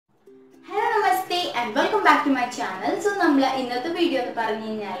welcome back to my channel. So, in this video,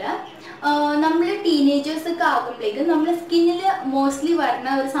 we teenagers skin mostly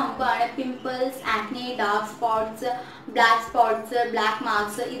pimples, acne, dark spots, black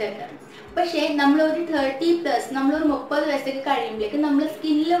marks. But we 30 plus,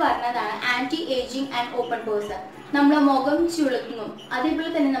 skin anti-aging and open pores.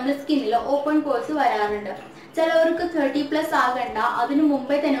 Skin open pores. 30 plus aganda, adinu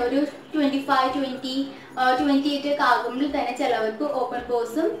mumbai thane oru 25, 20, 28 ഒക്കെ ആകുമ്പോൾ തന്നെ ചിലവർക്ക് open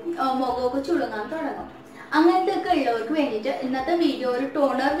പോസും മുഖമൊക്കെ ചുളുങ്ങാൻ തുടങ്ങും. അങ്ങനത്തെയൊക്കെ ഉള്ളവർക്ക് വേണ്ടിയിട്ട് ഇന്നത്തെ വീഡിയോ ഒരു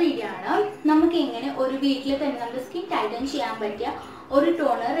ടോണർ വീഡിയോ ആണ്. നമുക്ക് എങ്ങനെ ഒരു വീട്ടിൽ തന്നെ നമ്മുടെ സ്കിൻ ടൈറ്റൻ ചെയ്യാൻ പറ്റിയ ഒരു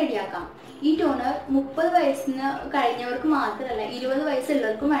ടോണർ റെഡിയാക്കാം. ഈ ടോണർ 30 വയസ്സിന് കഴിഞ്ഞവർക്ക് മാത്രമല്ല 20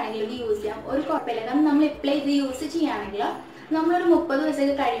 വയസ്സുള്ളവർക്കും വേണമെങ്കിൽ ഇത് യൂസ് ചെയ്യാം. ഒരു കുഴപ്പമില്ല. കാരണം നമ്മൾ എപ്പോഴും ഇത് യൂസ് ചെയ്യുകയാണെങ്കിൽ നമ്മളൊരു 30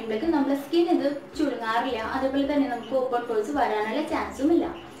 വയസ്സൊക്കെ കഴിയുമ്പോഴേക്കും നമ്മുടെ സ്കിൻ ഇത് ചുളുങ്ങാറില്ല. അതുപോലെ തന്നെ നമുക്ക് ഓപ്പൺ പോഴ്സ് വരാനുള്ള ചാൻസും ഇല്ല.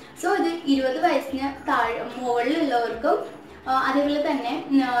 സോ ഇത് 20 വയസ്സിന് മുകളിലുള്ളവർക്കും അതേപോലെ തന്നെ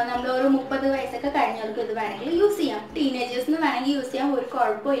നമ്മൾ ഒരു 30 വയസ്സൊക്കെ കഴിഞ്ഞവർക്ക് ഇത് വേണമെങ്കിൽ യൂസ് ചെയ്യാം. ടീനേജേഴ്സിന് വേണമെങ്കിൽ യൂസ് ചെയ്യാം, ഒരു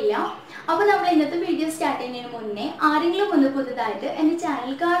കുഴപ്പമില്ല. അപ്പോൾ നമ്മൾ ഇന്നത്തെ വീഡിയോ സ്റ്റാർട്ട് ചെയ്യുന്നതിന് മുന്നേ ആരെങ്കിലും പുതുതായിട്ട് എൻ്റെ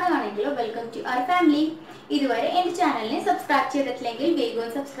ചാനൽ കാണുകയാണെങ്കിൽ വെൽക്കം ടു അവർ ഫാമിലി. ഇതുവരെ എൻ്റെ ചാനലിനെ സബ്സ്ക്രൈബ് ചെയ്തിട്ടില്ലെങ്കിൽ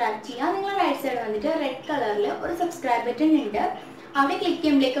വേഗം സബ്സ്ക്രൈബ് ചെയ്യുക. നിങ്ങൾ റൈറ്റ് സൈഡ് വന്നിട്ട് റെഡ് കളറിൽ ഒരു സബ്സ്ക്രൈബ് ബട്ടൺ ഉണ്ട്. അവിടെ ക്ലിക്ക്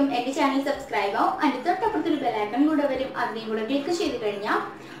ചെയ്യുമ്പോഴേക്കും എൻ്റെ ചാനൽ സബ്സ്ക്രൈബ് ആവും. അതിൻ്റെ തൊട്ടപ്പുറത്തൊരു ബെലൈക്കൺ കൂടെ വരും. അതിനെയും കൂടെ ക്ലിക്ക് ചെയ്ത് കഴിഞ്ഞാൽ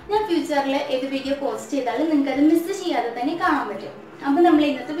ഞാൻ ഫ്യൂച്ചറിൽ ഏത് വീഡിയോ പോസ്റ്റ് ചെയ്താലും നിങ്ങൾക്ക് അത് മിസ് ചെയ്യാതെ തന്നെ കാണാൻ പറ്റും. അപ്പോൾ നമ്മൾ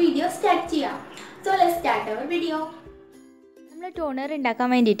ഇന്നത്തെ വീഡിയോ സ്റ്റാർട്ട് ചെയ്യാം. So let's start our video. നമ്മൾ ടോണർ ഉണ്ടാക്കാൻ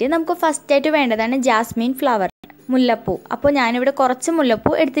വേണ്ടിയിട്ട് നമുക്ക് ഫസ്റ്റായിട്ട് വേണ്ടതാണ് ജാസ്മിൻ ഫ്ലവർ, മുല്ലപ്പൂ. അപ്പോൾ ഞാനിവിടെ കുറച്ച്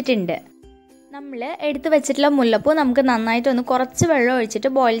മുല്ലപ്പൂ എടുത്തിട്ടുണ്ട്. നമ്മൾ എടുത്ത് വെച്ചിട്ടുള്ള മുല്ലപ്പൂ നമുക്ക് നന്നായിട്ടൊന്ന് കുറച്ച് വെള്ളം ഒഴിച്ചിട്ട്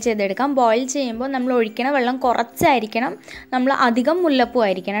ബോയിൽ ചെയ്തെടുക്കാം. ബോയിൽ ചെയ്യുമ്പോൾ നമ്മൾ ഒഴിക്കണ വെള്ളം കുറച്ചായിരിക്കണം, നമ്മൾ അധികം മുല്ലപ്പൂ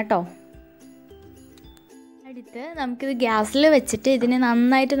ആയിരിക്കണം കേട്ടോ. അടുത്ത് നമുക്കിത് ഗ്യാസിൽ വെച്ചിട്ട് ഇതിനെ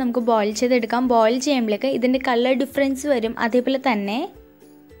നന്നായിട്ട് നമുക്ക് ബോയിൽ ചെയ്തെടുക്കാം. ബോയിൽ ചെയ്യുമ്പോഴേക്ക് ഇതിൻ്റെ കളർ ഡിഫറൻസ് വരും. അതേപോലെ തന്നെ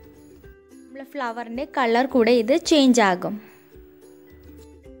നമ്മൾ ഫ്ലവറിൻ്റെ കളർ കൂടെ ഇത് ചേഞ്ച് ആകും.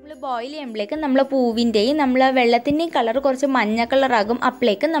 ബോയിൽ ചെയ്യുമ്പോഴേക്കും നമ്മളെ പൂവിൻ്റെയും നമ്മളെ വെള്ളത്തിൻ്റെയും കളർ കുറച്ച് മഞ്ഞ കളറാകും.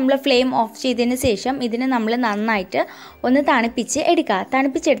 അപ്പോഴേക്കും നമ്മൾ ഫ്ലെയിം ഓഫ് ചെയ്തതിന് ശേഷം ഇതിനെ നമ്മൾ നന്നായിട്ട് ഒന്ന് തണുപ്പിച്ച് എടുക്കുക.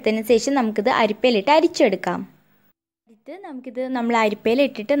 തണുപ്പിച്ചെടുത്തതിന് ശേഷം നമുക്കിത് അരിപ്പയിലിട്ട് അരിച്ചെടുക്കാം. നമുക്കിത് നമ്മൾ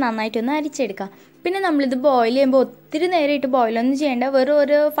അരിപ്പയിലിട്ടിട്ട് നന്നായിട്ടൊന്ന് അരിച്ചെടുക്കാം. പിന്നെ നമ്മളിത് ബോയിൽ ചെയ്യുമ്പോൾ ഒത്തിരി നേരമായിട്ട് ബോയിലൊന്നും ചെയ്യേണ്ട, വെറും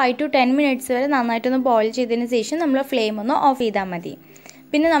ഒരു 5 to 10 minutes വരെ നന്നായിട്ടൊന്ന് ബോയിൽ ചെയ്തതിന് ശേഷം നമ്മൾ ഫ്ലെയിം ഒന്ന് ഓഫ് ചെയ്താൽ മതി.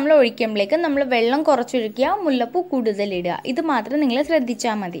 പിന്നെ നമ്മൾ ഒഴിക്കുമ്പോഴേക്കും നമ്മൾ വെള്ളം കുറച്ചൊഴിക്കുക, മുല്ലപ്പൂ കൂടുതലിടുക. ഇത് മാത്രം നിങ്ങൾ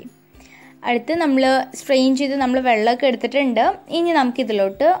ശ്രദ്ധിച്ചാൽ മതി. അടുത്ത് നമ്മൾ സ്ട്രെയിൻ ചെയ്ത് നമ്മൾ വെള്ളമൊക്കെ എടുത്തിട്ടുണ്ട്. ഇനി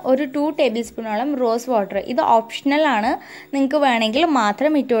നമുക്കിതിലോട്ട് ഒരു 2 tablespoon റോസ് വാട്ടർ, ഇത് ഓപ്ഷണലാണ്, നിങ്ങൾക്ക് വേണമെങ്കിൽ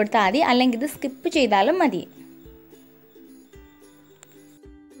മാത്രം ഇട്ട് കൊടുത്താൽ മതി, അല്ലെങ്കിൽ ഇത് സ്കിപ്പ് ചെയ്താലും മതി.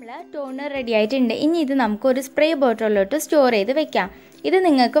 നമ്മൾ ടോണർ റെഡി ആയിട്ടുണ്ട്. ഇനി ഇത് നമുക്കൊരു സ്പ്രേ ബോട്ടിലോട്ട് സ്റ്റോർ ചെയ്ത് വെക്കാം. ഇത്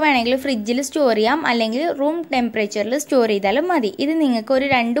നിങ്ങൾക്ക് വേണമെങ്കിൽ ഫ്രിഡ്ജിൽ സ്റ്റോർ ചെയ്യാം, അല്ലെങ്കിൽ റൂം ടെമ്പറേച്ചറിൽ സ്റ്റോർ ചെയ്താലും മതി. ഇത് നിങ്ങൾക്ക് ഒരു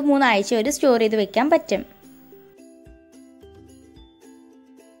 2-3 ആഴ്ച വരെ സ്റ്റോർ ചെയ്ത് വെക്കാൻ പറ്റും.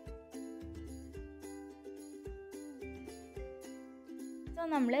 സോ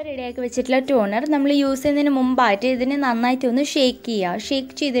നമ്മൾ റെഡിയാക്കി വെച്ചിട്ടുള്ള ടോണർ നമ്മൾ യൂസ് ചെയ്യുന്നതിന് മുമ്പായിട്ട് ഇതിനെ നന്നായിട്ട് ഒന്ന് ഷേക്ക് ചെയ്യുക.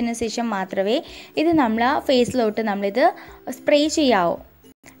 ഷേക്ക് ചെയ്തതിന് ശേഷം മാത്രമേ ഇത് നമ്മൾ ഫേസിലോട്ട് നമ്മളിത് സ്പ്രേ ചെയ്യാവൂ.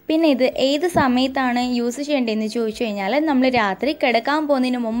 പിന്നെ ഇത് ഏത് സമയത്താണ് യൂസ് ചെയ്യേണ്ടതെന്ന് ചോദിച്ചു കഴിഞ്ഞാൽ നമ്മൾ രാത്രി കിടക്കാൻ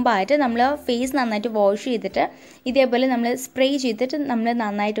പോകുന്നതിന് മുമ്പായിട്ട് നമ്മൾ ഫേസ് നന്നായിട്ട് വാഷ് ചെയ്തിട്ട് ഇതേപോലെ നമ്മൾ സ്പ്രേ ചെയ്തിട്ട് നമ്മൾ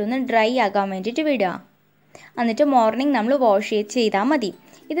നന്നായിട്ടൊന്ന് ഡ്രൈ ആകാൻ വേണ്ടിയിട്ട് വിടുക. എന്നിട്ട് മോർണിംഗ് നമ്മൾ വാഷ് ചെയ്താൽ മതി.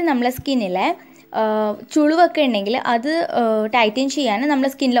 ഇത് നമ്മളെ സ്കിന്നിലെ ചുളിവൊക്കെ ഉണ്ടെങ്കിൽ അത് ടൈറ്റൻ ചെയ്യാൻ,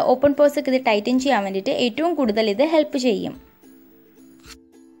 നമ്മുടെ സ്കിന്നിലെ ഓപ്പൺ പോർസ് ഒക്കെ ഇത് ടൈറ്റൻ ചെയ്യാൻ വേണ്ടിയിട്ട് ഏറ്റവും കൂടുതൽ ഇത് ഹെൽപ്പ് ചെയ്യും.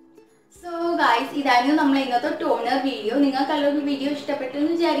 ഗൈസ്, ഇതായിരുന്നു നമ്മൾ ഇന്നത്തെ ടോണർ വീഡിയോ. നിങ്ങൾക്ക് എല്ലാവർക്കും വീഡിയോ ഇഷ്ടപ്പെട്ടു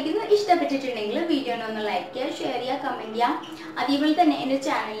എന്ന് വിചാരിക്കുന്നു. ഇഷ്ടപ്പെട്ടിട്ടുണ്ടെങ്കിൽ വീഡിയോനെ ഒന്ന് ലൈക്ക് ചെയ്യുക, ഷെയർ ചെയ്യുക, കമൻറ്റ് ചെയ്യാം. അതേപോലെ തന്നെ എൻ്റെ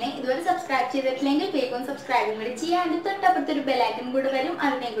ചാനലിനെ ഇതുവരെ സബ്സ്ക്രൈബ് ചെയ്തിട്ടില്ലെങ്കിൽ വേഗം സബ്സ്ക്രൈബും കൂടി ചെയ്യാം. അതിൻ്റെ തൊട്ടപ്പുറത്തൊരു ബെലൈക്കൺ കൂടെ വരും,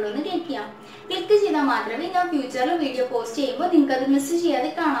 അതിനെ കൂടെ ഒന്ന് ക്ലിക്ക് ചെയ്യാം. ക്ലിക്ക് ചെയ്താൽ മാത്രമേ ഞാൻ ഫ്യൂച്ചറിൽ വീഡിയോ പോസ്റ്റ് ചെയ്യുമ്പോൾ നിങ്ങൾക്ക് അത് മിസ്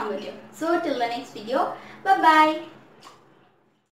ചെയ്യാതെ കാണാൻ പറ്റും. So till the next video, by.